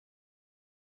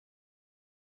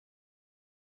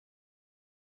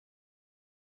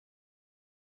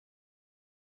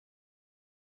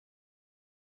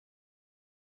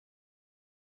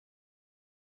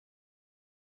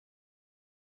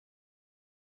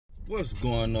What's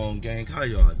going on, gang? How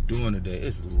y'all doing today?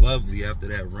 It's lovely after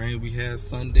that rain we had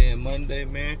Sunday and Monday,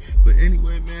 man. But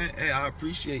anyway, man, hey, I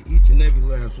appreciate each and every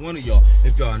last one of y'all.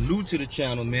 If y'all new to the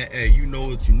channel, man, hey, you know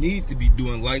what you need to be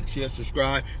doing. Like, share,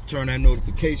 subscribe, turn that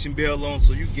notification bell on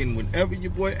so you getting whenever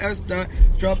your boy S. Dot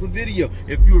drop a video.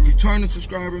 If you're a returning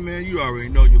subscriber, man, you already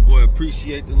know your boy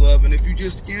appreciate the love. And if you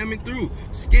just scamming through,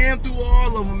 scam through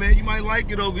all of them, man. You might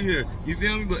like it over here. You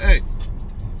feel me? But hey,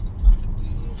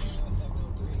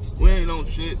 we ain't on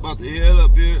shit. About to head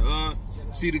up here,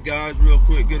 see the guys real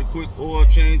quick, get a quick oil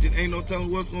change, and ain't no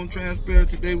telling what's gonna transpire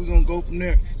today. We gonna go from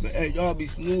there. But hey, y'all be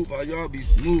smooth, y'all be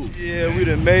smooth. Yeah, we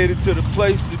done made it to the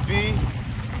place to be.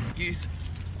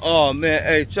 Oh man,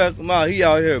 hey, check him out. He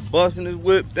out here busting his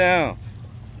whip down.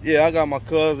 Yeah, I got my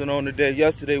cousin on today.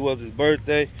 Yesterday was his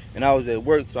birthday, and I was at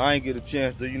work, so I ain't get a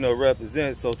chance to, you know,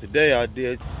 represent. So today I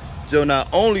did. So not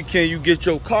only can you get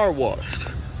your car washed,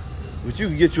 but you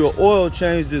can get your oil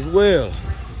changed as well.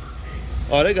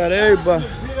 Oh, they got everybody.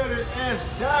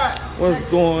 What's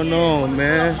going on,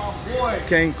 man?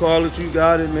 Can't call it, you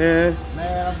got it, man.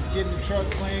 Man, I'm getting the truck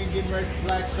clean, getting ready for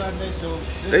Black Sunday. So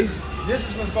this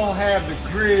is what's gonna have the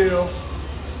grill,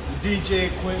 the DJ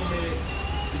equipment,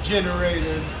 the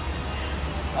generator,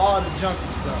 all the junky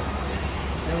stuff.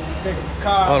 Then we'll be taking the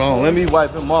car. Hold on, let me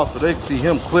wipe him off so they can see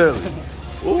him clearly. Then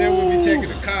we'll be taking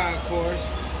the car, of course.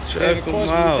 And of course,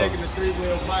 we're taking the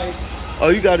 3-wheel bike. Oh,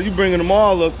 you bringing them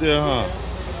all up there, huh?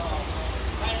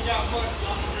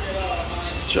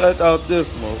 Check out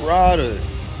this Marauder.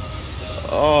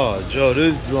 Oh, Joe,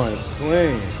 this joint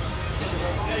clean.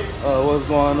 What's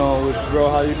going on with you, bro?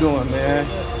 How you doing, man?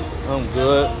 I'm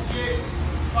good.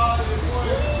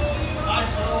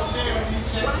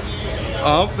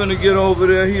 I'm finna get over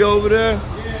there. He over there?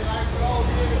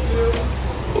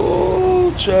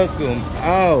 Oh, check him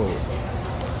out.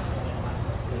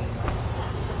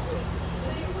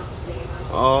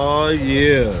 Oh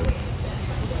yeah.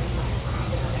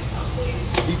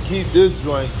 He keep this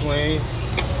joint clean.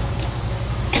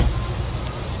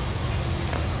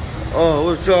 Oh,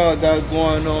 what y'all got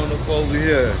going on up over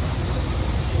here?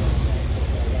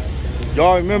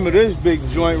 Y'all remember this big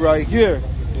joint right here?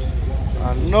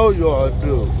 I know y'all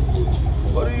do.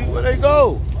 Where they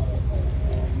go?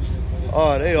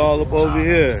 Oh, they all up over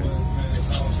here.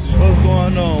 What's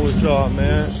going on with y'all,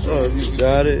 man? Oh, you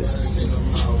got it.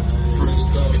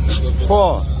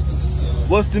 Paul,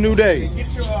 what's the new day?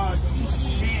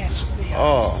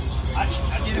 Oh.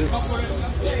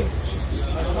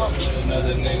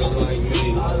 Another nigga like me,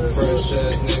 fresh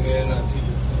ass nigga, and I keep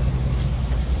it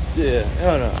simple. Yeah,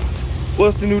 hell no.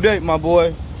 What's the new date, my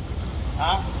boy?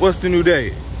 Huh? What's the new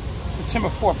date? September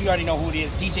 4th. You already know who it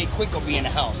is. DJ Quick gonna be in the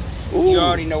house. Ooh. You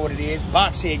already know what it is.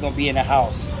 Boxhead gonna be in the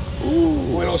house.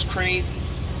 Ooh. Willow's crazy.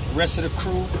 The rest of the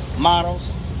crew,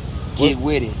 models, get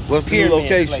with it. What's the new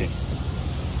location?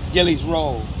 Gillies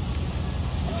Road.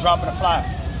 Dropping a flyer.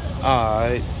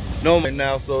 Alright. No man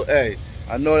now, so hey,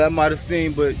 I know that might have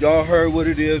seemed, but y'all heard what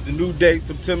it is. The new date,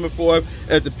 September 4th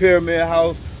at the Pyramid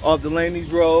House off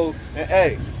Delaney's Road. And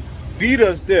hey, beat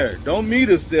us there. Don't meet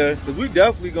us there, because we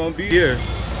definitely gonna be here.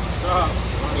 What's up?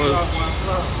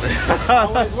 What's up?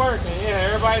 Always working.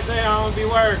 Yeah, everybody say I don't be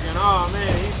working. Oh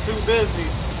man, he's too busy.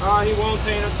 Oh, he won't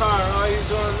paint a car. Oh, he's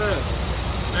doing this.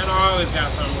 Man, I always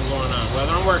got something going on.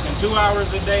 Whether I'm working 2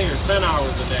 hours a day or 10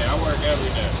 hours a day, I work every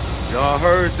day. Y'all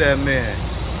heard that, man.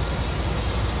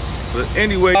 But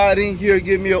anyway, I didn't here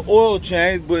give me an oil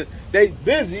change, but they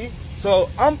busy, so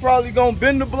I'm probably gonna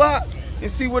bend the block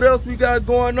and see what else we got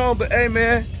going on. But hey,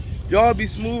 man, y'all be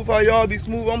smooth. How y'all be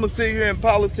smooth? I'm gonna sit here and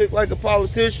politic like a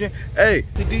politician. Hey,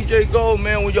 the DJ Gold,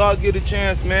 man, when y'all get a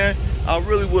chance, man, I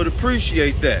really would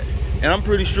appreciate that, and I'm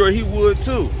pretty sure he would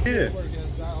too. Yeah.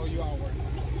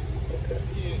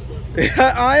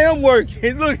 I am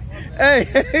working. Look, hey,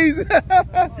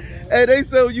 hey, they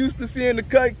so used to seeing the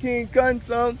Cut King cutting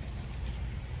some.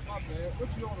 What,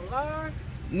 you on the line?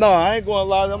 No, I ain't going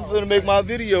live. I'm gonna make my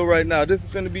video right now. This is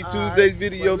gonna be Tuesday's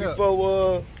video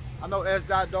before. I know S.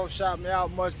 Dot don't shout me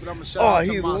out much, but I'm gonna shout out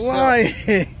to myself.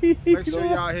 Lying. Make sure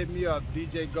y'all hit me up,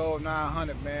 DJ Gold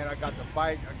 900, man. I got the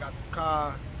bike, I got the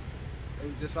car. It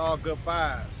was just all good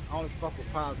vibes. I only fuck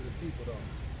with positive people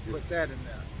though. Put that in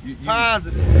there.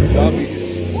 Positive. Y'all be,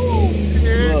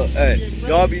 look, hey,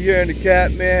 y'all be hearing the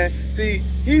cat, man. See,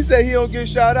 he said he don't get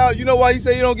shout out. You know why he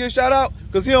say he don't get shout out?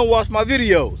 Because he don't watch my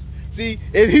videos. See,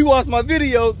 if he watched my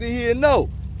videos, then he'd know.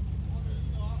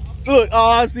 Look, oh,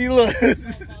 I see, look. About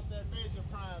that major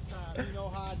prime time. You know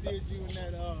how I did you in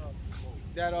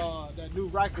that new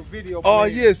Riker video. Oh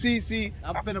yeah, see.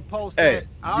 I'm finna post hey, that.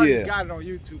 I already got it on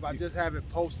YouTube. I just haven't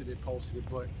posted it,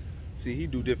 but See, he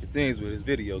do different things with his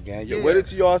video, gang. Yo, wait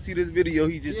till y'all see this video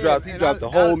he just dropped. He dropped the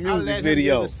whole music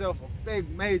video. Give himself a big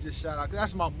major shout out.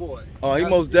 That's my boy. Oh, he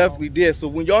most definitely did. So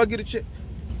when y'all get a chance,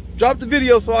 drop the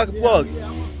video so I can plug it. Yeah,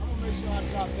 I'm gonna make sure I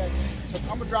drop that.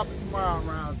 I'm gonna drop it tomorrow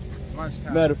around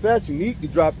lunchtime. Matter of fact, you need to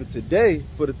drop it today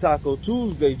for the Taco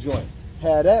Tuesday joint.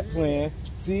 Had that planned.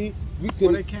 See, we could.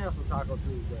 Well, they canceled Taco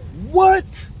Tuesday.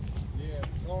 What? Yeah,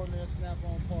 go in there, snap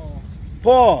on Paul.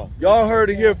 Paul, y'all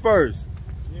heard it here first.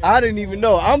 I didn't even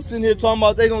know. I'm sitting here talking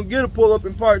about they gonna get a pull up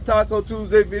and park Taco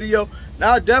Tuesday video.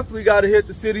 Now I definitely gotta hit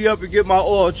the city up and get my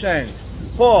oil changed.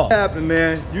 Paul, what happened,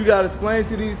 man? You gotta explain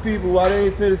to these people why they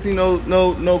ain't fit to see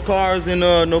no cars and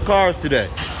no cars today.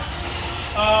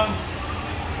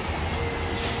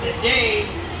 Today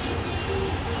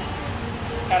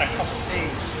got a couple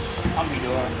things I'm be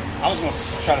doing. I was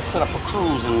gonna try to set up a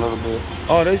cruise in a little bit.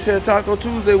 Oh, they said Taco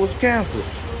Tuesday was canceled.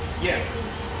 Yeah.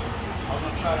 I was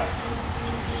gonna try to.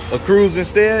 A cruise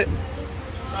instead?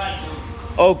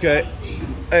 Okay.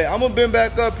 Hey, I'm gonna bend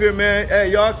back up here, man.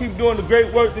 Hey, y'all keep doing the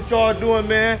great work that y'all doing,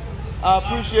 man. I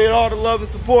appreciate all the love and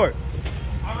support.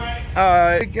 All right. All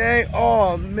right, gang.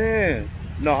 Oh man.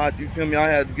 No, you feel me? I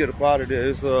had to get up out of there.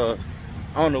 It's I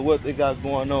don't know what they got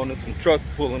going on. There's some trucks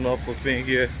pulling up in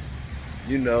here.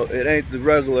 You know, it ain't the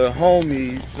regular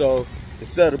homies. So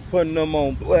instead of putting them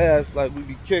on blast like we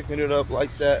be kicking it up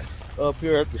like that up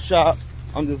here at the shop,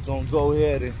 I'm just gonna go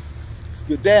ahead and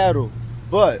skedaddle.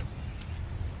 But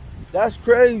that's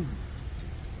crazy.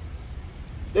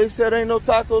 They said ain't no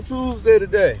Taco Tuesday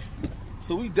today.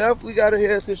 So we definitely gotta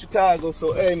head to Chicago.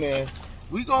 So hey man,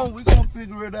 we gonna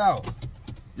figure it out.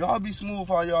 Y'all be smooth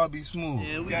how y'all be smooth.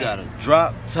 Yeah, we got a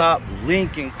drop top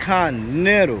Lincoln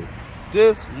Continental.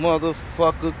 This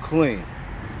motherfucker clean.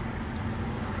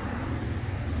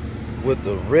 With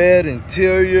the red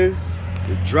interior,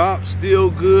 the drop still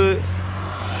good.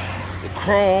 The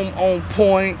chrome on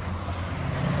point.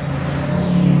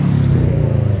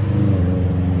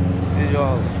 Here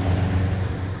y'all.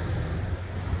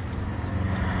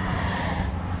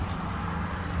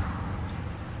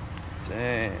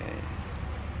 Dang.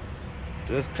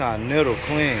 This Continental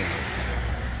clean.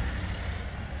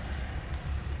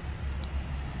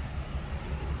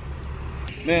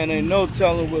 Man, ain't no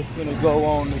telling what's gonna go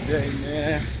on today,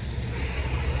 man.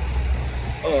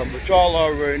 But y'all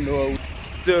already know.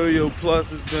 Stereo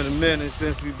Plus, it's been a minute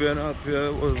since we've been up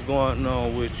here. What's going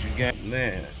on with you, gang?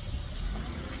 Man.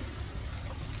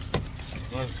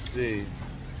 Let's see.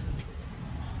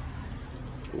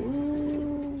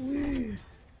 Ooh-wee.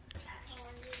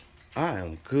 I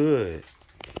am good.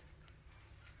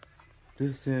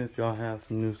 Just seeing if y'all have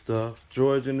some new stuff.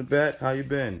 George in the back, how you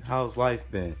been? How's life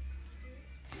been?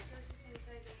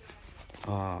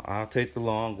 I'll take the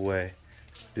long way.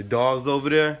 The dog's over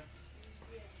there?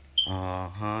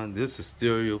 This is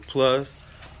Stereo Plus.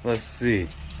 Let's see.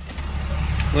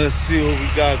 Let's see what we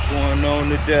got going on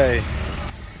today.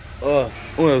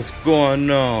 What's going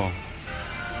on?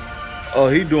 Oh,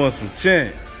 he doing some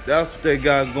tint. That's what they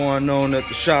got going on at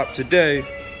the shop today.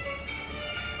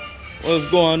 What's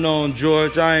going on,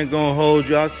 George? I ain't gonna hold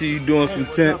you. I see you doing some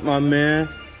tint, my man.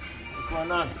 What's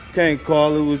going on? Can't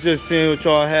call it. Was just seeing what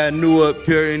y'all had new up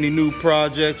here. Any new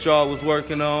projects y'all was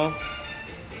working on?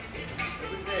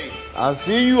 I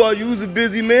see you. You was a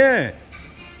busy man.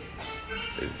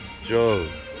 It's Joe.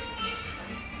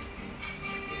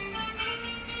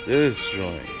 This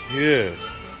joint here.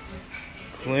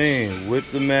 Clean with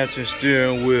the matching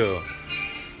steering wheel.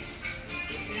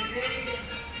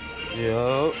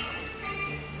 Yup.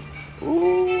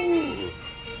 Ooh.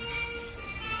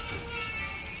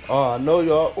 Oh, I know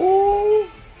y'all. Ooh.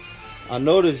 I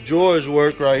know this George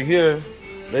work right here.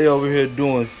 They over here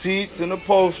doing seats and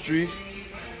upholsteries.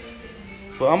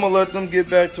 But I'm gonna let them get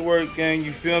back to work, gang.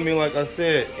 You feel me? Like I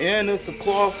said, and it's a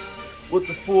cloth with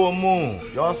the full moon.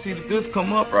 Y'all see this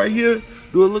come up right here?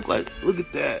 Do it look like? Look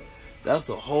at that. That's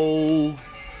a whole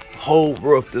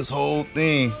roof. This whole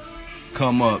thing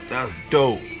come up. That's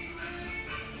dope.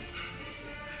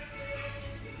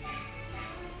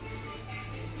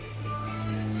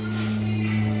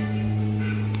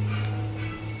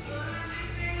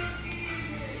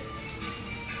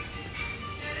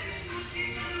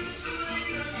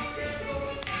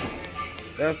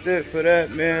 That's it for that,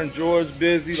 man. George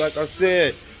busy. Like I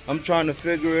said, I'm trying to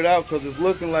figure it out because it's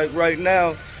looking like right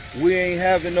now we ain't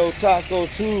having no Taco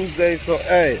Tuesday. So,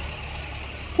 hey,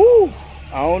 whoo,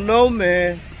 I don't know,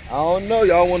 man. I don't know.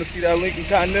 Y'all want to see that Lincoln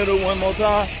Continental one more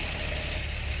time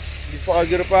before I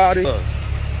get up out of here?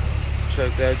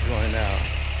 Check that joint out.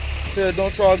 I said,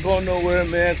 don't try to go nowhere,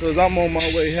 man, because I'm on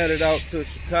my way headed out to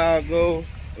Chicago.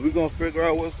 And we're going to figure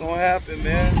out what's going to happen,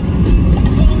 man.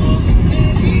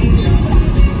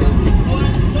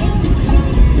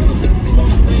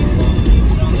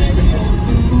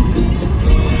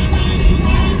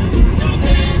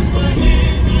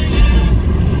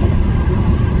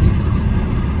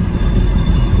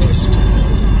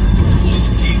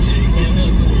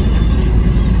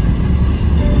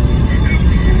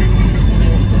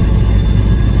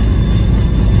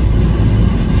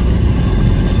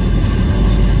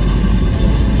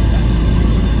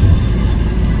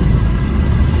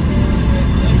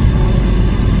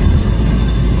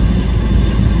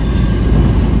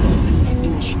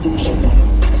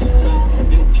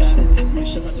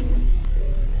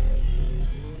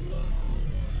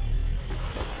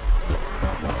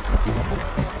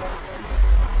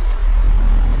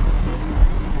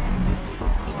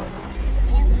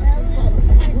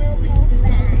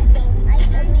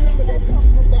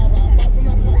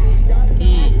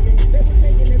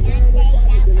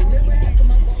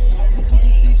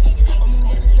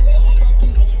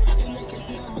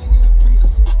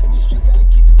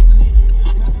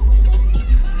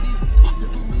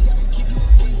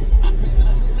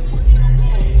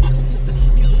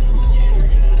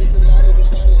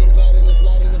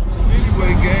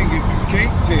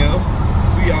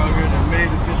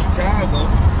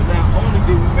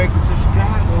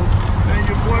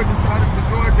 boy decided to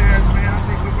DoorDash, man. I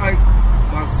think it's like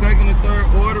my second or third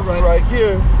order right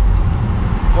here.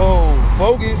 Oh,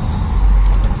 Focus.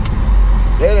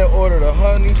 They done ordered a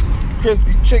honey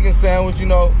crispy chicken sandwich, you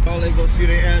know. Y'all ain't gonna see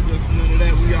their address and none of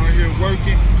that. We out here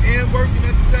working and working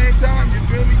at the same time, you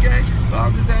feel me, gang? But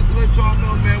I'll just have to let y'all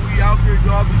know, man, we out here,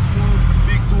 y'all be smooth,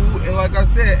 be cool. And like I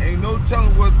said, ain't no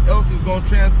telling what else is gonna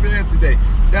transpire today.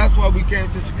 That's why we came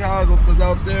to Chicago, because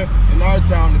out there in our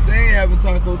town, if they ain't having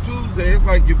Taco Tuesday, it's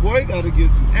like your boy gotta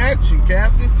get some action,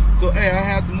 Captain. So, hey, I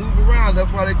have to move around.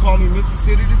 That's why they call me Mr.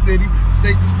 City to City,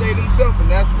 State to State himself. And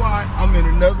that's why I'm in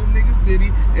another nigga city,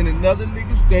 in another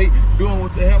nigga state, doing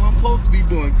what the hell I'm supposed to be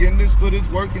doing. Getting this for this,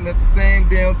 working at the same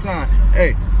damn time.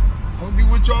 Hey, I'm gonna be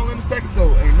with y'all in a second though.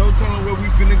 Ain't no telling where we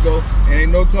finna go, and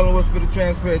ain't no telling what's for the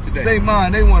transfer today. They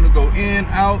mind, they wanna go in,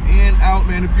 out,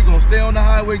 man. If you're gonna stay on the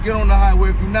highway, get on the highway.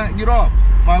 If you're not, get off.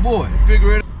 My boy,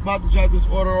 figure it out. About to drop this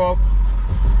order off.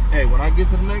 Hey, when I get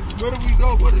to the next, where do we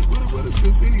go? What is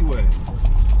this anyway?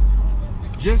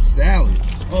 Just salad.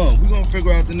 We're gonna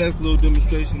figure out the next little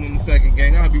demonstration in a second,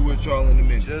 gang. I'll be with y'all in a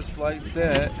minute. Just like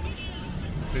that,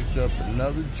 picked up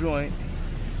another joint.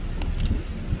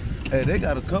 Hey, they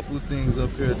got a couple of things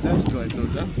up here at this joint, though.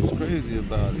 That's what's crazy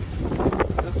about it.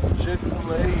 There's some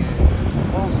Chick-fil-A and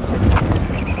some more stuff.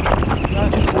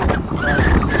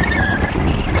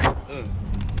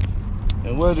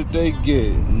 And what did they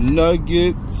get?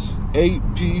 Nuggets,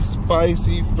 8-piece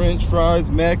spicy French fries,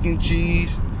 mac and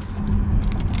cheese,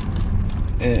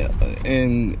 and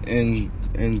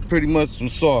pretty much some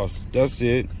sauce. That's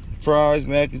it. Fries,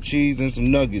 mac and cheese, and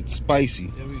some nuggets, spicy.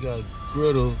 Then we got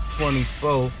Griddle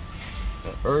 24.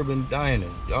 Urban Diner.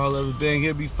 Y'all ever been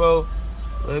here before?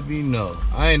 Let me know.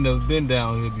 I ain't never been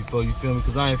down here before, you feel me?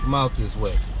 Because I ain't from out this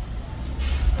way.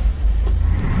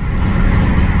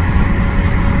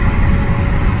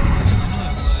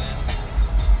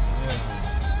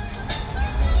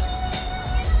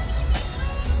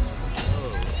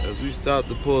 As we stop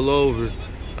to pull over,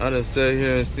 I done sat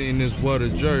here and seen this What a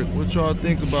Jerk. What y'all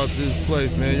think about this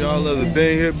place, man? Y'all ever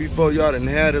been here before? Y'all done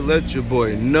had it? Let your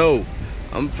boy know.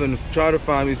 I'm finna try to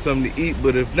find me something to eat,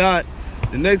 but if not,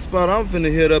 the next spot I'm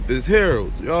finna hit up is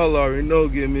Harold's. Y'all already know,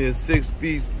 give me a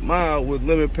 6-piece mild with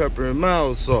lemon pepper and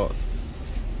mild sauce.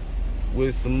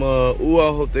 With some, ooh, I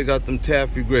hope they got them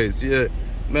taffy grapes. Yeah,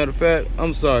 matter of fact,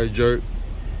 I'm sorry, Jerk.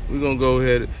 We're gonna go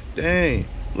ahead. Dang,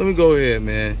 let me go ahead,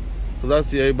 man. Cause I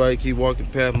see everybody keep walking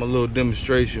past my little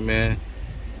demonstration, man.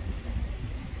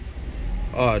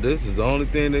 Oh, this is the only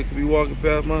thing that could be walking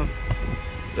past my...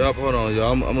 Yup, hold on,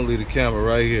 y'all. I'm gonna leave the camera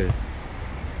right here.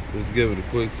 Just give it a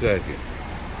quick second.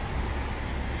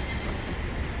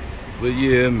 But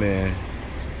yeah, man,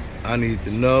 I need to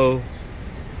know.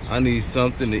 I need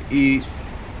something to eat.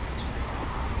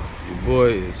 Your boy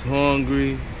is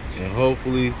hungry, and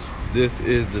hopefully this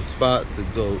is the spot to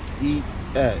go eat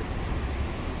at.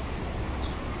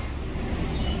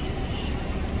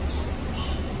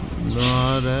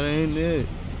 No, that ain't it.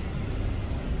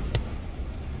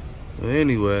 But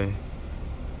anyway,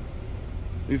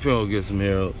 we finna get some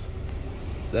Harold's.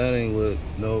 That ain't what,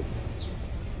 nope.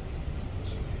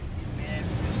 Man,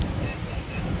 because she said that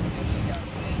that's because she got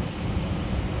plans.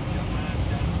 Your mom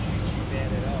don't treat you bad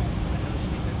at all. I know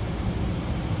she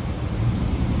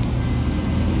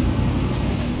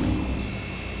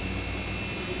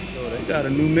So they got a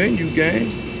new menu, gang,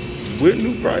 with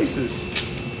new prices.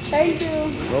 Thank you.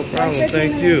 No problem,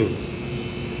 thank you.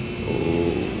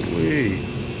 Oh, wait.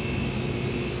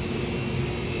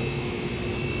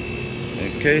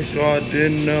 In case y'all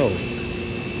didn't know.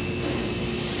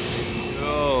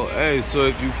 Yo, hey, so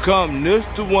if you come, this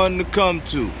the one to come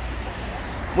to.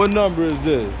 What number is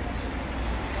this?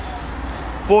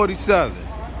 47.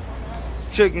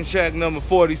 Chicken Shack number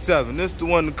 47. This the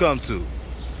one to come to.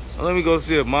 Now, let me go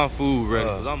see if my food ready.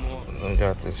 I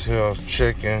got this Harold's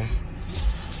chicken.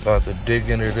 About to dig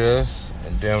into this,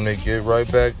 and then they get right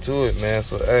back to it, man.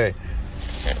 So, hey,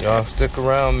 y'all stick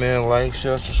around, man. Like,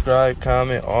 share, subscribe,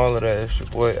 comment, all of that. It's your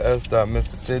boy S.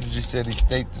 Mr. City City,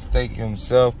 State to State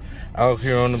himself, out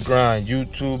here on the grind,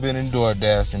 YouTubing and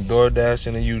DoorDashing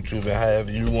and YouTubing,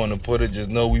 however you want to put it. Just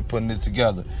know we putting it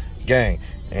together, gang.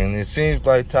 And it seems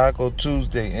like Taco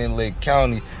Tuesday in Lake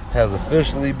County has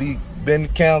officially been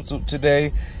canceled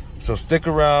today. So stick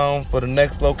around for the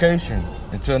next location.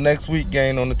 Until next week,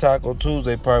 gang, on the Taco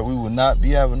Tuesday part, we will not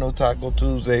be having no Taco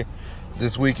Tuesday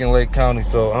this week in Lake County.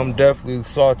 So I'm definitely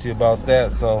salty about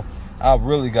that. So I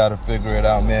really got to figure it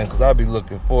out, man, because I'll be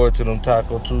looking forward to them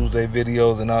Taco Tuesday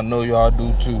videos, and I know y'all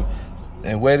do too.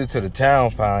 And waited till the town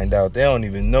find out. They don't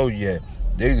even know yet.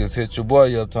 They just hit your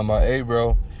boy up talking about, hey,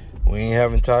 bro, We ain't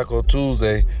having Taco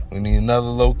Tuesday. We need another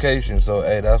location. So,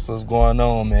 hey, that's what's going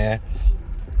on, man.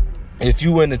 If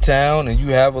you in the town and you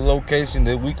have a location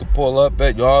that we could pull up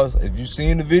at, y'all, if you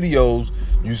seen the videos,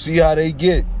 you see how they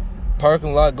get.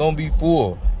 Parking lot gonna be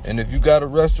full. And if you got a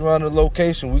restaurant or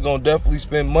location, we gonna definitely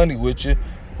spend money with you.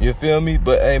 You feel me?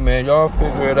 But hey, man, y'all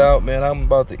figure it out, man. I'm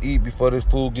about to eat before this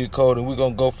food get cold, and we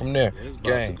gonna go from there. It's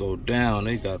about to go down.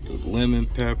 They got the lemon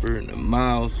pepper and the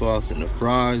mild sauce and the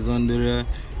fries under there.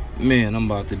 Man, I'm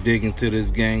about to dig into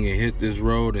this gang and hit this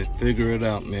road and figure it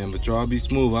out, man. But y'all be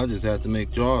smooth. I just have to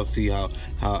make y'all see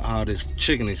how this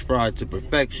chicken is fried to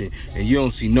perfection, and you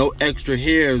don't see no extra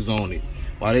hairs on it.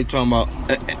 While they talking about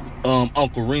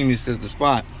Uncle Remus says the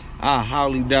spot, I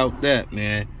highly doubt that,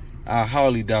 man. I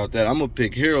highly doubt that. I'm gonna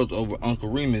pick Harold's over Uncle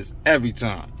Remus every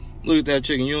time. Look at that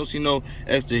chicken. You don't see no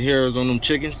extra hairs on them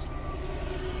chickens.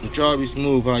 But y'all be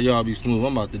smooth how y'all be smooth.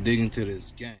 I'm about to dig into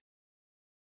this gang.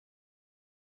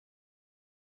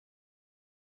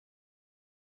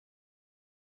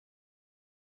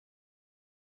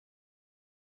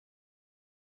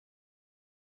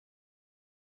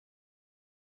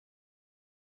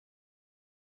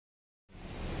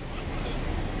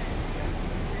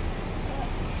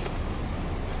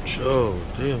 Joe,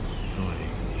 this right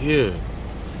here.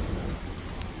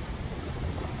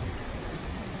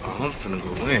 Oh, I'm finna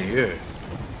go in here.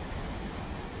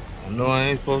 I know I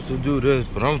ain't supposed to do this,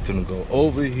 but I'm finna go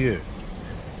over here.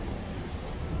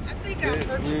 I think I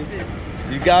purchased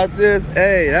this. You got this?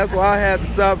 Hey, that's why I had to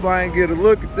stop by and get a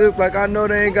look at this. Like, I know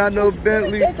they ain't got no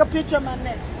Bentley. Take a picture of my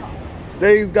next one.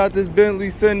 They's got this Bentley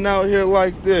sitting out here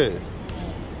like this.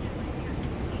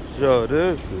 Joe,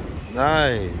 this is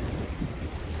nice.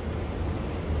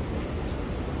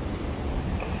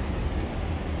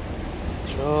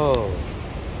 Joe,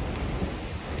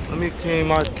 let me clean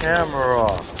my camera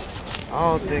off. I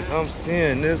don't think I'm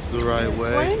seeing this the right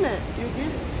way. Frame it. You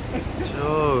get it.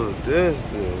 Joe,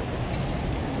 this is.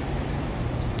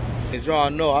 As y'all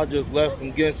know, I just left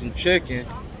from getting some chicken.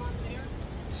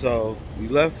 So, we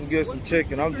left from getting some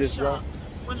chicken. I'm just right.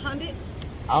 100?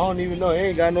 I don't even know. He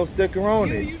ain't got no sticker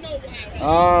on it. You know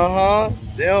why.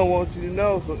 They don't want you to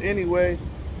know. So, anyway,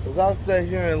 as I sat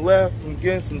here and left from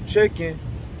getting some chicken,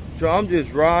 so I'm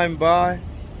just riding by,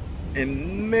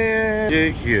 and man,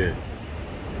 dig here.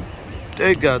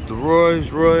 They got the Rolls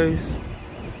Royce,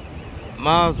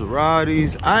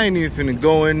 Maseratis. I ain't even finna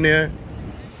go in there,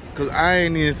 cause I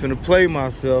ain't even finna play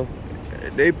myself.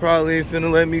 They probably ain't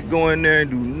finna let me go in there and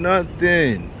do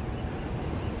nothing.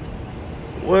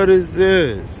 What is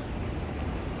this?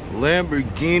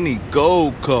 Lamborghini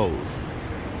Gold Coast.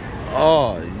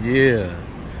 Oh yeah,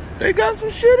 they got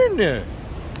some shit in there.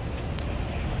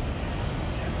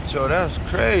 So that's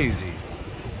crazy.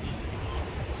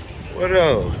 What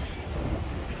else?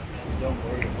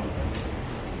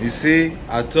 You see,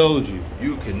 I told you,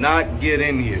 you cannot get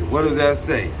in here. What does that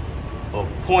say?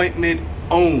 Appointment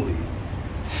only.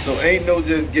 So ain't no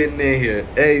just getting in here.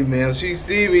 Hey man, she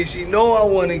see me, she know I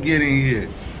want to get in here.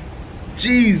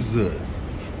 Jesus.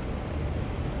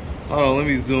 Hold on, let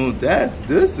me zoom.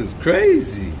 This is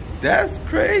crazy. That's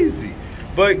crazy.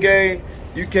 But gang,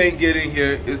 you can't get in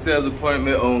here. It says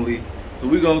appointment only. So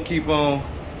we're gonna keep on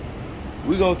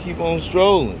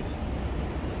strolling.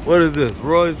 What is this?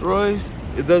 Rolls Royce?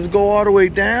 It doesn't go all the way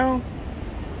down?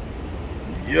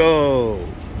 Yo.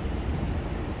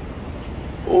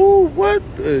 Oh, what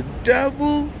the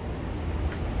devil?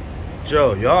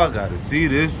 Joe, y'all gotta see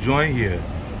this joint here.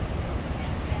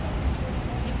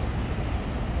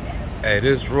 Hey,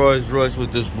 this Rolls Royce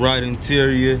with this bright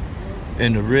interior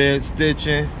and the red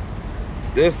stitching.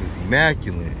 This is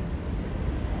immaculate.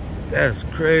 That's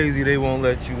crazy they won't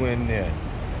let you in there.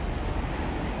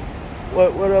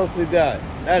 What else we got?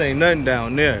 That ain't nothing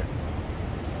down there.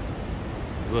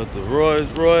 But the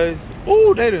Rolls Royce.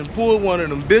 Ooh, they done pulled one of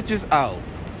them bitches out.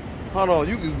 Hold on,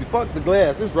 you can fuck the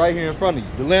glass. It's right here in front of you.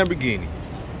 The Lamborghini.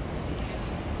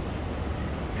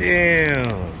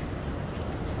 Damn.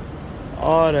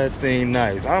 Oh, that thing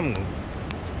nice. I'm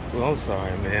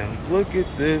sorry, man. Look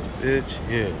at this bitch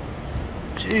here.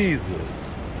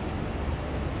 Jesus.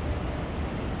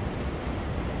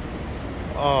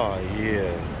 Oh,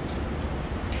 yeah.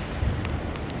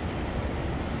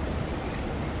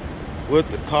 With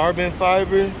the carbon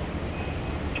fiber?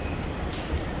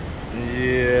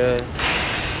 Yeah.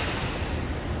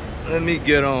 Let me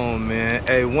get on, man.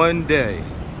 Hey, one day.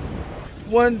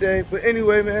 But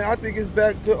anyway, man, I think it's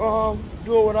back to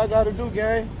doing what I gotta do,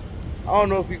 gang. I don't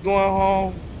know if we're going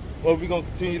home or if we're gonna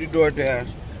continue to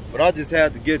DoorDash, but I just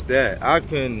had to get that. I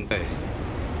couldn't.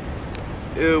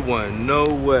 It wasn't no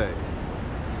way.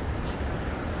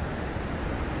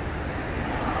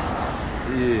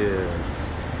 Yeah.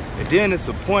 And then it's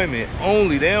appointment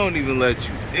only. They don't even let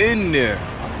you in there.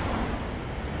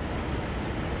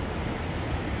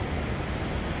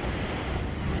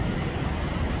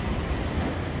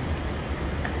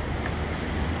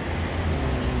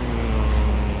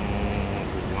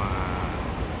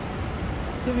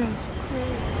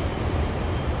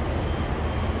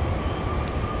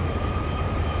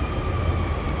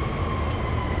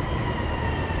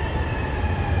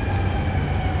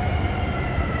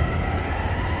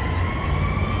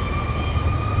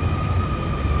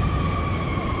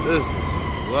 This is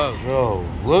love. Yo,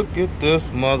 look at this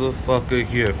motherfucker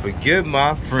here. Forgive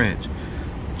my French.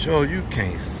 Joe, you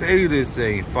can't say this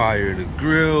ain't fire. The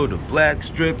grill, the black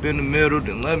strip in the middle.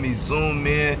 Then let me zoom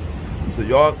in so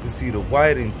y'all can see the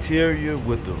white interior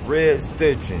with the red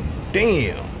stitching.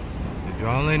 Damn. If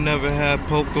y'all ain't never had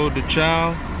Poco de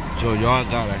Chao, Joe, y'all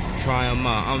gotta try them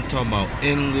out. I'm talking about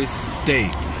endless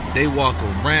steak. They walk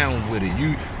around with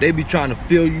it. They be trying to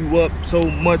fill you up so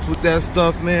much with that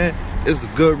stuff, man. It's a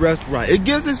good restaurant. It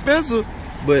gets expensive,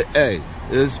 but hey,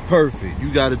 it's perfect.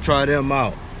 You gotta try them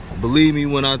out. Believe me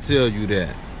when I tell you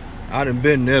that. I done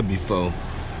been there before.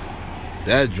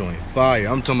 That joint fire.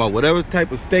 I'm talking about whatever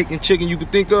type of steak and chicken you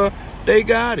could think of, they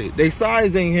got it. They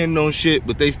size ain't hitting on shit,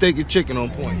 but they steak and chicken on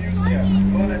point.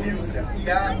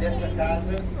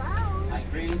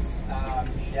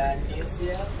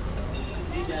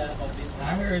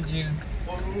 I heard you.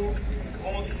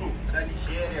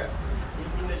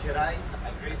 Minas Gerais,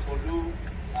 a great Olu,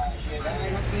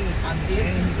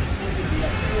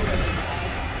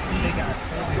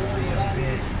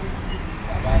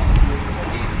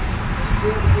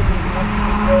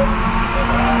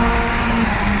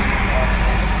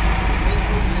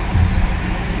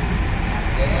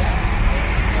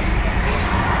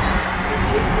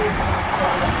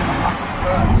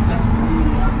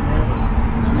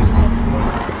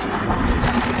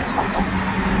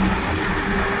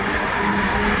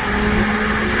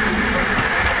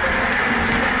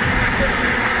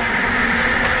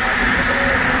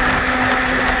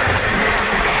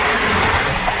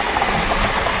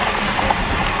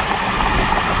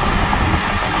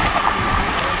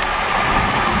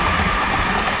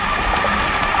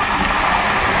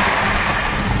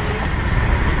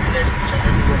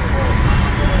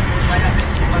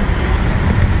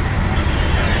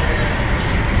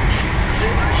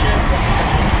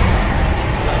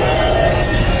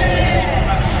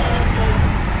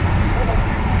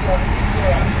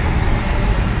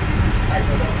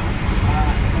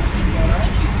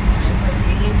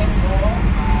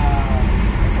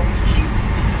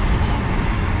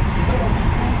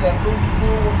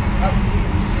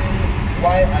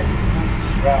 why are you doing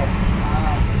this route?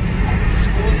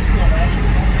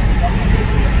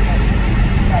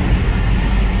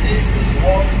 This is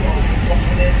one of the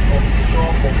components of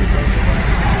nature for the consumer.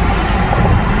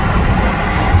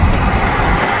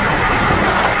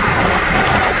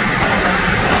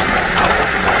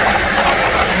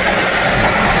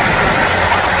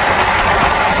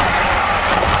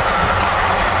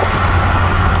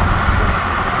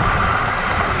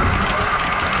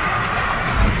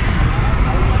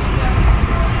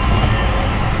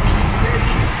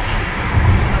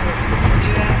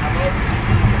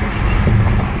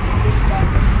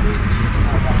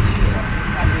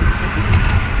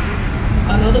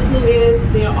 Another clue is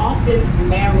they're often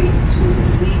married to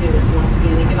leaders. Once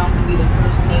again, they can often be the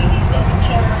first ladies of the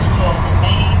church or the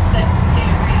main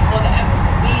secretary or the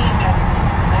African being married to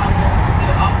an elder.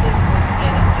 They're often, once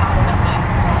again, a power and might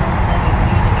of a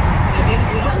leader.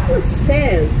 Douglas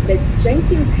says that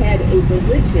Jenkins had a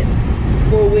religion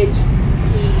for which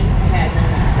he had no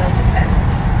need. Douglas had no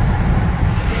need.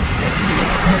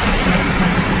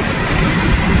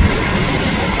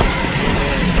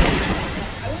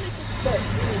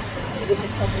 With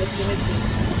a couple of images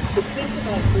to think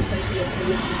about this idea of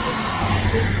religion versus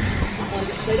magic.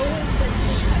 Because I don't want to spend too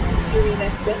much time on theory.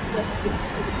 That's best left to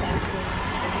the classroom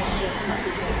and has the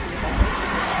teachers like to about it.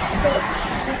 But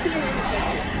we see an image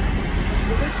like this.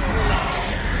 Religion or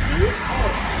magic. These are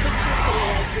picture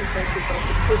simulations that develop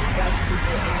the good about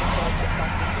people and historical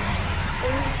practices.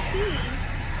 And we see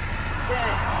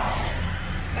that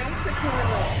African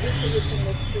ritualism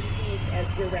was perceived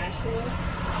as irrational,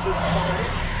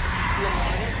 exotic,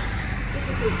 demonic. It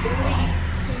was a very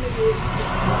primitive,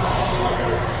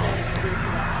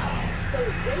 spirituality. So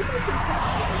they made some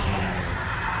captures and stuff.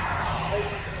 Are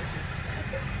these images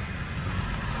magic?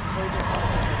 Or just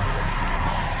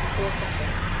or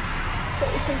something else? So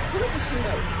it's important to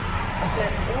note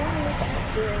that all of this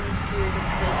during this period of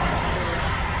slavery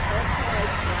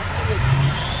characterized Black religion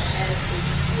as a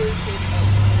spiritual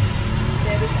culture.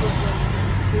 Fetishism,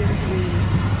 sorcery,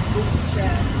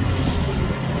 witchcraft,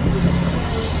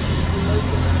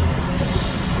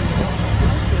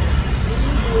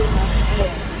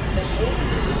 that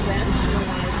ultimately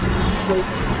rationalizes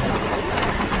slavery.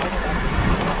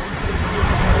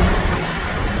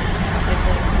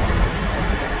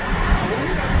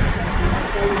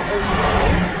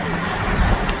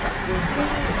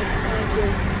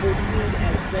 Were viewed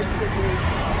as retrograde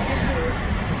superstitions,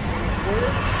 and at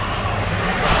worst,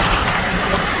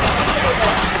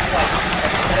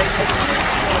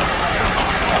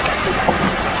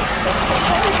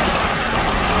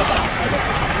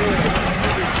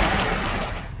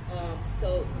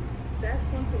 so that's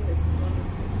one thing that's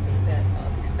wonderful to me, that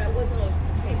because that wasn't always the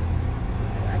case.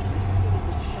 Actually, people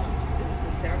was shunned. It was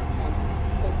looked down upon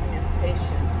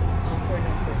post-emancipation for a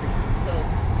number of reasons. So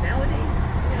nowadays,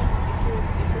 you know,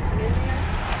 if you're from India,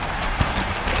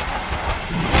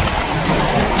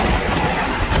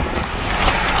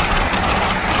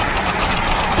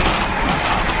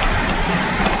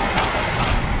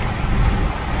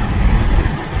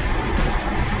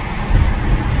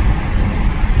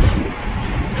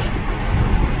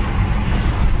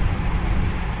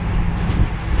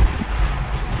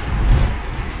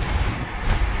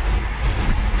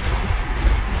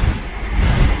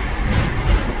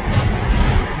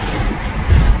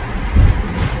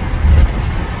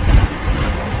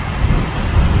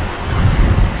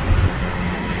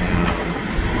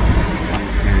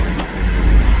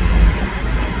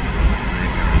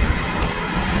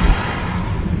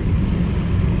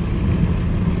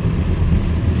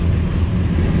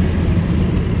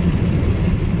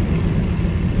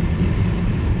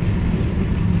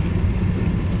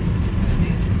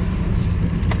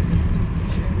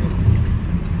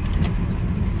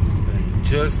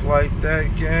 just like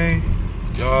that, gang,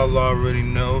 y'all already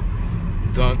know.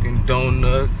 Dunkin'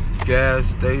 Donuts, gas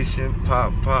station,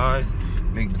 Popeyes,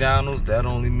 McDonald's, that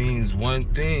only means one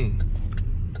thing.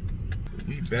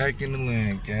 We back in the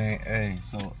land, gang. Hey,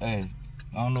 so, hey,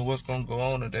 I don't know what's gonna go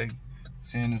on today,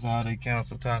 seeing as how they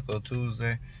cancel Taco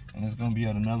Tuesday, and it's gonna be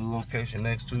at another location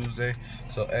next Tuesday.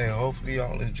 So, hey, hopefully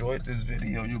y'all enjoyed this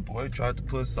video. Your boy tried to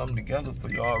put something together for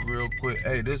y'all real quick.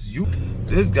 Hey, this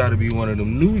gotta be one of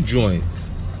them new joints.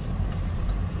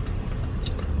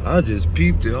 I just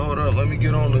peeped it. Hold up, let me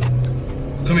get on the...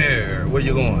 Come here, where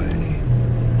you going?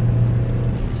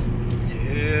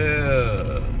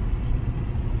 Yeah.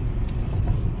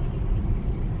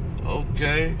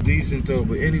 Okay, decent though.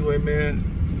 But anyway, man,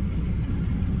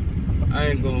 I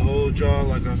ain't gonna hold y'all.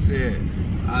 Like I said,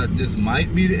 this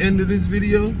might be the end of this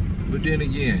video, but then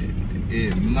again,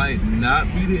 it might not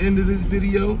be the end of this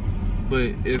video.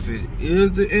 But if it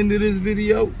is the end of this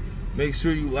video, make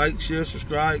sure you like, share,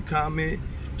 subscribe, comment,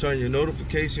 turn your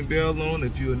notification bell on.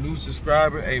 If you're a new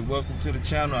subscriber, hey, welcome to the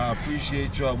channel. I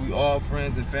appreciate y'all. We all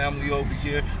friends and family over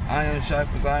here. Iron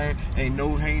sharpens iron. Ain't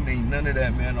no hate, ain't none of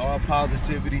that, man. All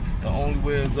positivity. The only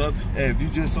way is up. Hey, if you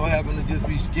just so happen to just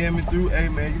be skimming through, hey,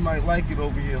 man, you might like it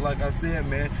over here, like I said,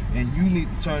 man. And you need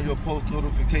to turn your post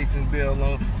notifications bell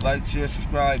on. Like, share,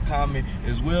 subscribe, comment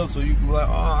as well, so you can be like,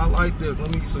 oh, I like this.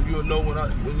 So you'll know when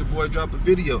your boy drop a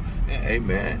video. And hey,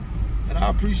 man, and I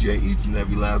appreciate each and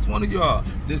every last one of y'all.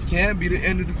 This can be the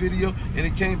end of the video, and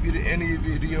it can't be the end of your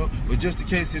video, but just in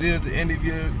case it is the end of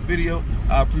your video,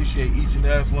 I appreciate each and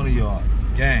last one of y'all.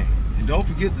 Gang. And don't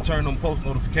forget to turn them post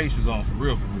notifications on, for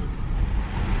real, for real.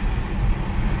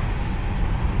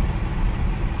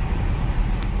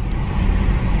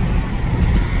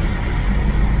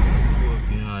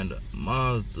 Behind the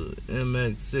Mazda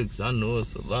MX-6, I know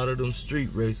it's a lot of them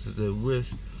street racers that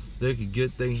wish they could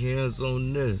get their hands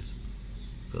on this.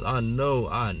 Cause I know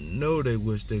they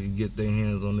wish they could get their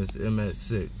hands on this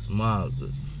MX-6 Mazda.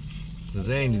 Cause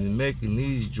they ain't even making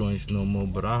these joints no more.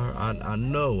 But I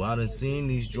know, I done seen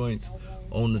these joints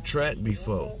on the track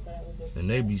before. And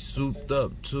they be souped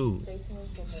up too.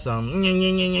 Some yeah,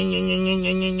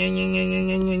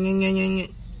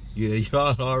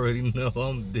 y'all already know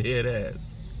I'm dead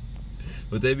ass.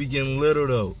 But they be getting little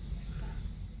though.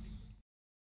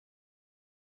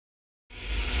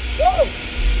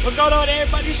 What's going on,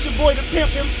 everybody? It's your boy, the pimp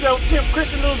himself, Pimp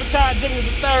Christian Louis Vuitton Jr.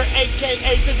 III,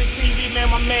 a.k.a. Pivot TV, man.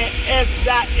 My man S.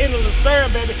 Dot in the Lucerne,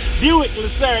 baby. Buick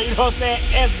Lucerne, you know what I'm saying?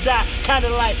 S. Dot, kind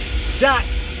of like Dot.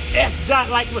 S.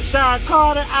 Dot like LaShawn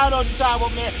Carter. I don't know what you're talking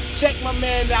about, man. Check my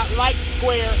man out. Like,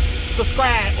 square,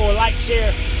 subscribe, or like,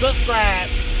 share, subscribe,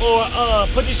 or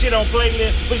put this shit on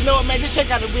playlist. But you know what, man? Just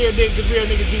check out the real niggas, because real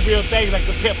niggas do real things like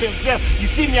the pimp himself. You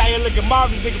see me out here looking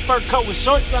marvelous, nigga, fur coat with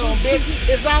shorts on, bitch.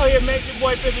 It's out here, man. It's your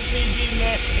boy Pivot TV,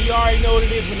 man. And you already know what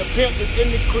it is when the pimp is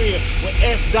in the crib with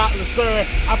S. Dot Lucerne.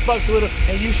 I fucks with him,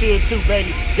 and you should too,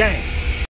 baby. Gang.